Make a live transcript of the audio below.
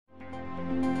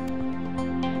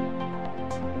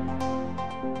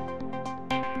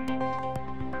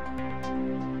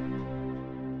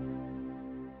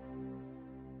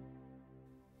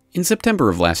In September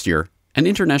of last year, an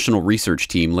international research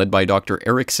team led by Dr.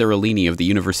 Eric Seralini of the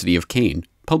University of Caen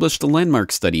published a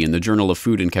landmark study in the Journal of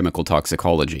Food and Chemical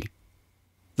Toxicology.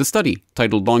 The study,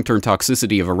 titled Long-Term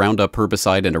Toxicity of a Roundup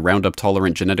Herbicide and a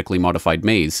Roundup-Tolerant Genetically Modified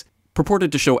Maize,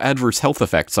 purported to show adverse health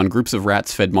effects on groups of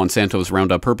rats fed Monsanto's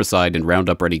Roundup herbicide and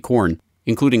Roundup-ready corn,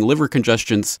 including liver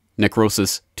congestions,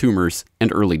 necrosis, tumors,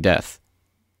 and early death.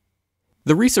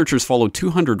 The researchers followed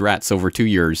 200 rats over 2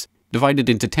 years, divided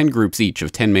into 10 groups each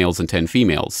of 10 males and 10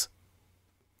 females.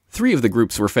 3 of the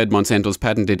groups were fed Monsanto's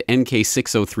patented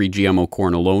NK603 GMO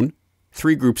corn alone,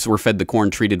 3 groups were fed the corn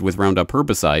treated with Roundup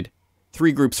herbicide,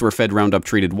 3 groups were fed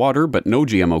Roundup-treated water but no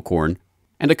GMO corn,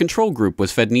 and a control group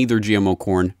was fed neither GMO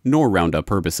corn nor Roundup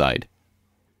herbicide.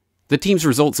 The team's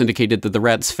results indicated that the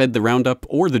rats fed the Roundup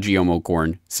or the GMO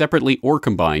corn, separately or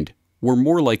combined, were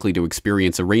more likely to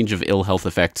experience a range of ill health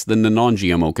effects than the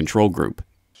non-GMO control group.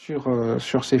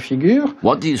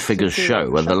 What these figures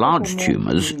show are the large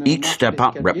tumours. Each step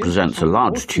up represents a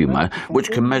large tumour,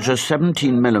 which can measure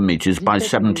 17 millimetres by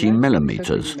 17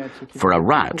 millimetres. For a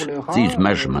rat, these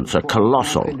measurements are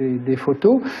colossal.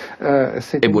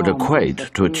 It would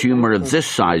equate to a tumour of this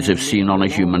size if seen on a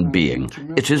human being.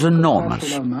 It is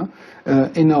enormous.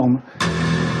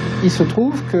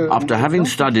 After having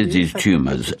studied these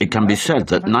tumours, it can be said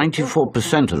that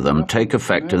 94% of them take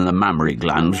effect in the mammary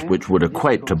glands, which would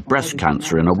equate to breast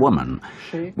cancer in a woman.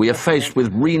 We are faced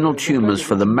with renal tumours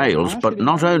for the males, but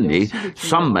not only,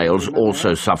 some males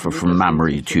also suffer from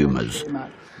mammary tumours.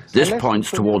 This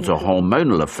points towards a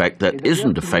hormonal effect that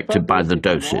isn't affected by the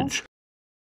dosage.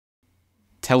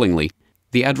 Tellingly,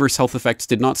 the adverse health effects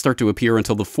did not start to appear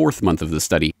until the 4th month of the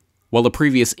study, while a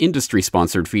previous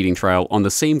industry-sponsored feeding trial on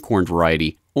the same corn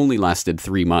variety only lasted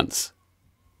 3 months.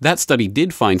 That study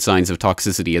did find signs of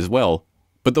toxicity as well,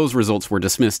 but those results were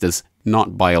dismissed as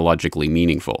not biologically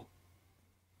meaningful.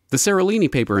 The Seralini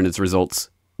paper and its results,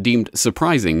 deemed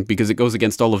surprising because it goes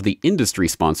against all of the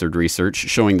industry-sponsored research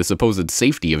showing the supposed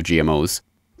safety of GMOs,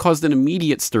 caused an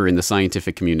immediate stir in the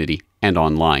scientific community and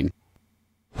online.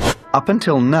 Up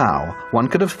until now, one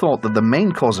could have thought that the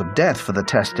main cause of death for the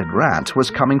tested rats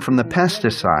was coming from the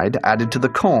pesticide added to the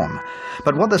corn.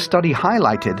 But what the study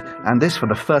highlighted, and this for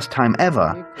the first time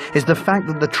ever, is the fact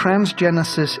that the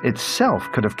transgenesis itself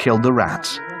could have killed the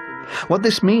rats. What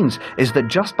this means is that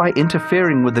just by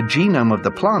interfering with the genome of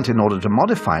the plant in order to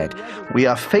modify it, we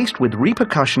are faced with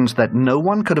repercussions that no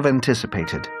one could have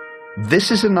anticipated.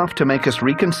 This is enough to make us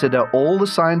reconsider all the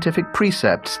scientific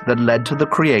precepts that led to the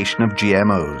creation of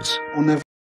GMOs.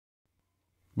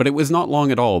 But it was not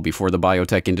long at all before the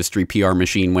biotech industry PR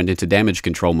machine went into damage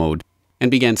control mode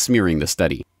and began smearing the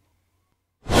study.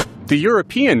 The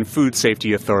European Food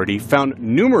Safety Authority found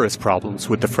numerous problems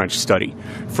with the French study,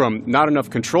 from not enough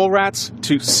control rats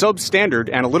to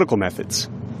substandard analytical methods.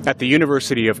 At the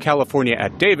University of California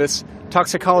at Davis,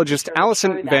 toxicologist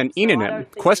Alison Van Eenenem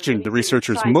questioned the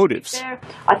researchers' motives.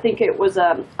 I think it was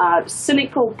a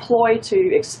cynical ploy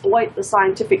to exploit the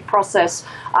scientific process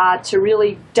to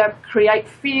really create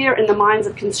fear in the minds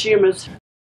of consumers.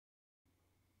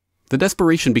 The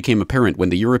desperation became apparent when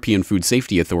the European Food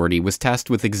Safety Authority was tasked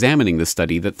with examining the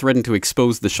study that threatened to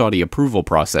expose the shoddy approval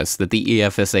process that the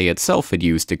EFSA itself had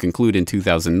used to conclude in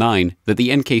 2009 that the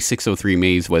NK603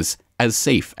 maize was as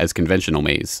safe as conventional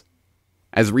maize.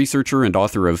 As researcher and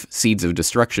author of Seeds of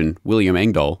Destruction, William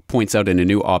Engdahl, points out in a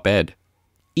new op-ed,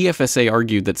 EFSA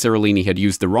argued that Seralini had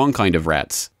used the wrong kind of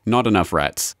rats, not enough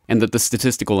rats, and that the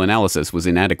statistical analysis was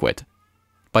inadequate.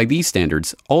 By these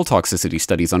standards, all toxicity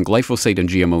studies on glyphosate and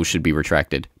GMOs should be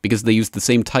retracted, because they used the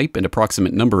same type and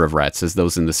approximate number of rats as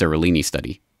those in the Seralini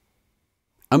study.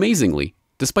 Amazingly,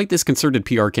 despite this concerted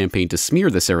PR campaign to smear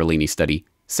the Seralini study,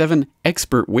 7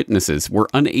 expert witnesses were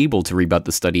unable to rebut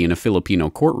the study in a Filipino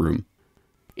courtroom.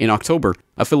 In October,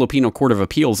 a Filipino court of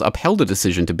appeals upheld a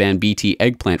decision to ban Bt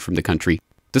eggplant from the country,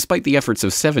 despite the efforts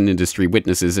of 7 industry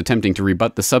witnesses attempting to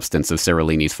rebut the substance of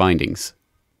Seralini's findings.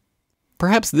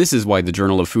 Perhaps this is why the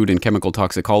Journal of Food and Chemical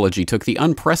Toxicology took the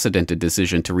unprecedented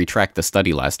decision to retract the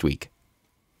study last week.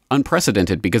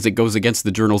 Unprecedented because it goes against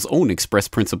the journal's own express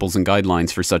principles and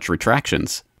guidelines for such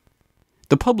retractions.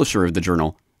 The publisher of the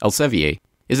journal, Elsevier,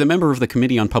 is a member of the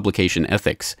Committee on Publication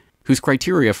Ethics, whose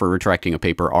criteria for retracting a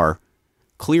paper are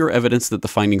clear evidence that the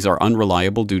findings are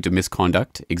unreliable due to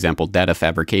misconduct, example data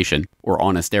fabrication, or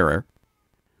honest error,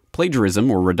 plagiarism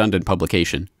or redundant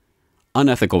publication,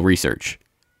 unethical research.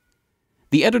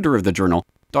 The editor of the journal,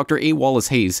 Dr. A. Wallace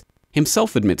Hayes,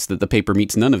 himself admits that the paper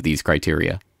meets none of these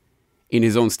criteria. In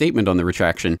his own statement on the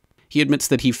retraction, he admits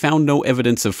that he found no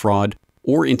evidence of fraud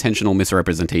or intentional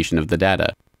misrepresentation of the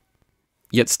data.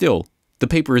 Yet still, the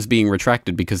paper is being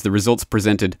retracted because the results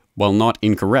presented, while not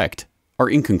incorrect, are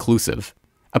inconclusive.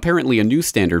 Apparently a new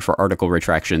standard for article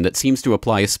retraction that seems to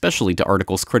apply especially to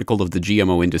articles critical of the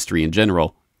GMO industry in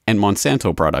general, and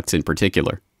Monsanto products in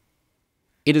particular.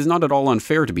 It is not at all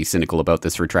unfair to be cynical about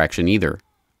this retraction either.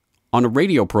 On a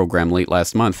radio program late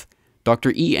last month,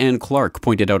 Dr. E. Ann Clark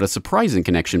pointed out a surprising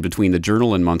connection between the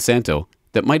journal and Monsanto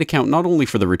that might account not only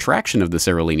for the retraction of the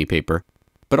Seralini paper,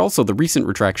 but also the recent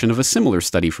retraction of a similar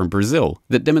study from Brazil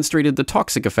that demonstrated the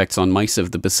toxic effects on mice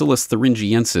of the Bacillus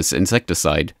thuringiensis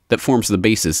insecticide that forms the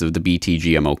basis of the Bt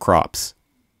GMO crops.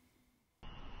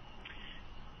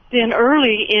 Then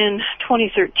early in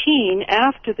 2013,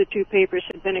 after the two papers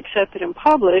had been accepted and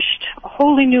published, a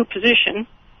wholly new position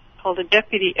called a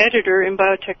deputy editor in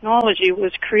biotechnology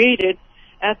was created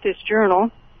at this journal,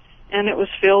 and it was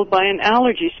filled by an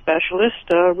allergy specialist,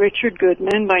 Richard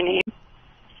Goodman by name.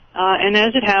 And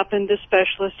as it happened, this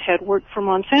specialist had worked for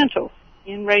Monsanto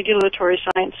in regulatory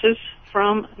sciences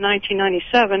from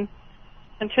 1997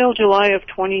 until July of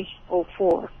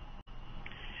 2004.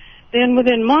 Then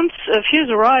within months of his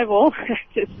arrival at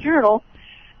this journal,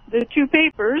 the two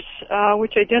papers,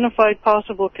 which identified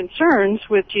possible concerns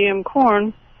with GM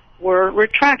corn, were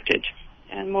retracted,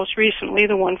 and most recently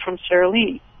the one from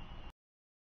Seralini.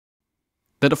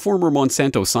 That a former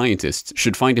Monsanto scientist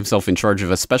should find himself in charge of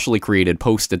a specially created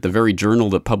post at the very journal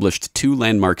that published two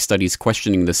landmark studies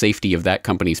questioning the safety of that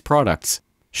company's products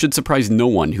should surprise no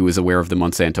one who is aware of the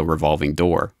Monsanto revolving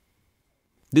door.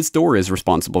 This door is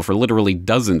responsible for literally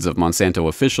dozens of Monsanto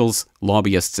officials,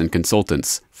 lobbyists, and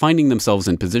consultants finding themselves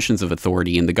in positions of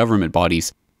authority in the government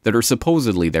bodies that are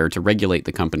supposedly there to regulate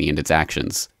the company and its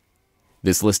actions.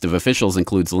 This list of officials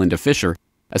includes Linda Fisher,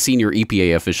 a senior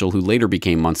EPA official who later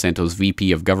became Monsanto's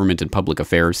VP of Government and Public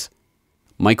Affairs,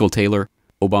 Michael Taylor,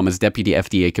 Obama's deputy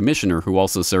FDA commissioner who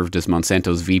also served as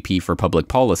Monsanto's VP for Public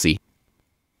Policy,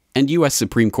 and U.S.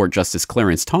 Supreme Court Justice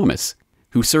Clarence Thomas,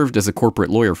 who served as a corporate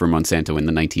lawyer for Monsanto in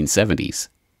the 1970s.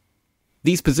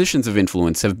 These positions of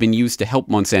influence have been used to help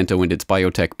Monsanto and its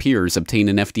biotech peers obtain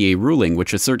an FDA ruling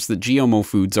which asserts that GMO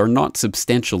foods are not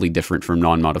substantially different from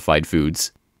non-modified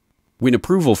foods, win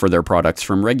approval for their products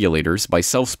from regulators by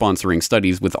self-sponsoring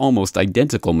studies with almost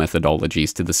identical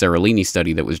methodologies to the Seralini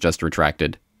study that was just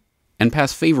retracted, and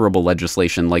pass favorable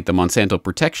legislation like the Monsanto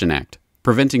Protection Act,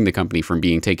 preventing the company from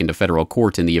being taken to federal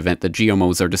court in the event that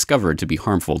GMOs are discovered to be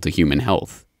harmful to human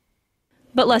health.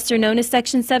 But lesser known as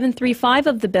Section 735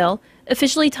 of the bill,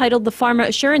 officially titled the Pharma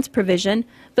Assurance Provision,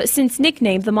 but since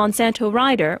nicknamed the Monsanto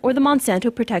Rider or the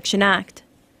Monsanto Protection Act.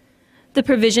 The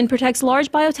provision protects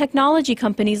large biotechnology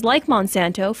companies like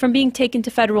Monsanto from being taken to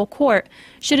federal court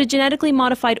should a genetically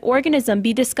modified organism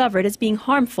be discovered as being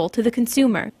harmful to the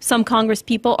consumer. Some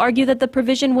congresspeople argue that the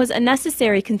provision was a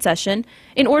necessary concession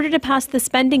in order to pass the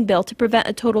spending bill to prevent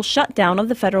a total shutdown of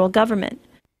the federal government.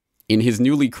 In his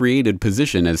newly created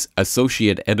position as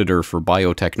Associate Editor for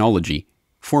Biotechnology,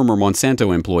 former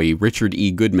Monsanto employee Richard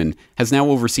E. Goodman has now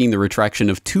overseen the retraction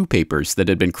of two papers that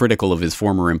had been critical of his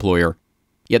former employer.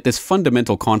 Yet this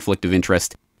fundamental conflict of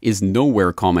interest is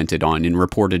nowhere commented on in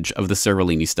reportage of the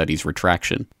Seralini study's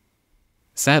retraction.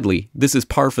 Sadly, this is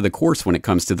par for the course when it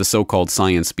comes to the so-called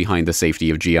science behind the safety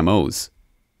of GMOs.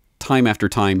 Time after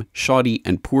time, shoddy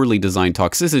and poorly designed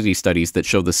toxicity studies that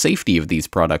show the safety of these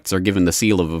products are given the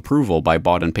seal of approval by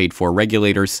bought and paid for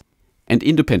regulators, and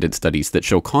independent studies that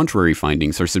show contrary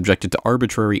findings are subjected to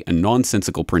arbitrary and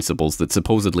nonsensical principles that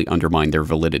supposedly undermine their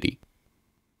validity.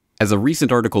 As a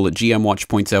recent article at GM Watch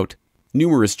points out,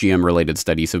 numerous GM-related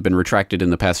studies have been retracted in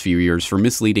the past few years for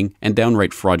misleading and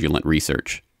downright fraudulent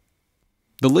research.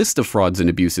 The list of frauds and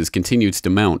abuses continues to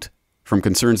mount, from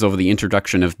concerns over the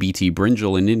introduction of Bt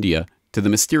brinjal in India to the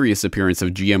mysterious appearance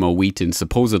of GMO wheat in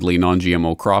supposedly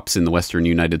non-GMO crops in the western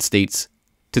United States,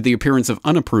 to the appearance of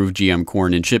unapproved GM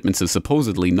corn in shipments of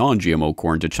supposedly non-GMO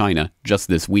corn to China just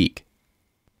this week.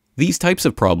 These types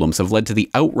of problems have led to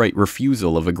the outright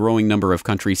refusal of a growing number of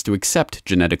countries to accept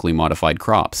genetically modified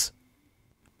crops.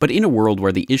 But in a world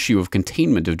where the issue of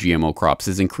containment of GMO crops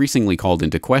is increasingly called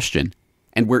into question,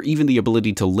 and where even the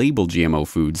ability to label GMO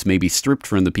foods may be stripped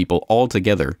from the people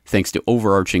altogether thanks to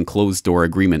overarching closed-door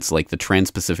agreements like the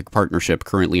Trans-Pacific Partnership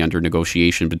currently under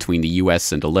negotiation between the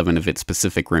US and 11 of its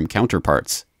Pacific Rim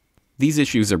counterparts, these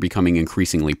issues are becoming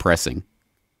increasingly pressing.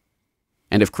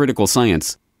 And if critical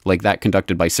science, like that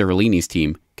conducted by Seralini's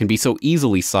team, can be so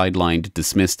easily sidelined,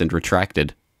 dismissed, and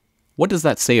retracted, what does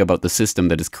that say about the system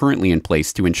that is currently in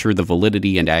place to ensure the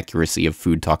validity and accuracy of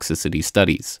food toxicity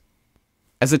studies?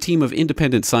 As a team of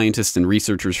independent scientists and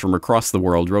researchers from across the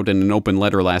world wrote in an open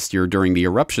letter last year during the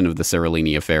eruption of the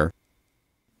Seralini affair,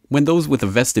 when those with a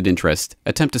vested interest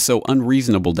attempt to sow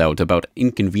unreasonable doubt about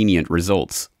inconvenient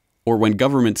results, or when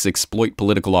governments exploit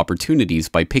political opportunities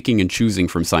by picking and choosing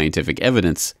from scientific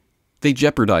evidence, they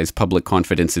jeopardize public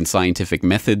confidence in scientific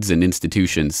methods and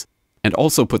institutions, and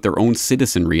also put their own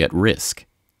citizenry at risk.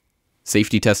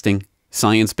 Safety testing,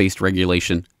 science-based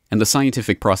regulation, and the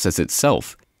scientific process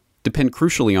itself depend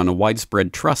crucially on a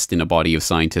widespread trust in a body of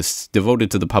scientists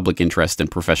devoted to the public interest and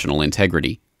professional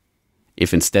integrity.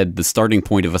 If instead the starting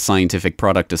point of a scientific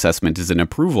product assessment is an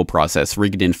approval process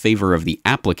rigged in favor of the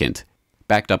applicant,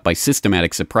 backed up by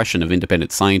systematic suppression of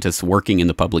independent scientists working in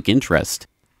the public interest,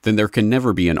 then there can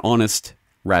never be an honest,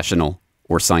 rational,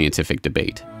 or scientific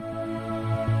debate.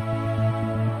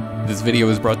 This video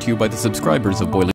is brought to you by the subscribers of Boiling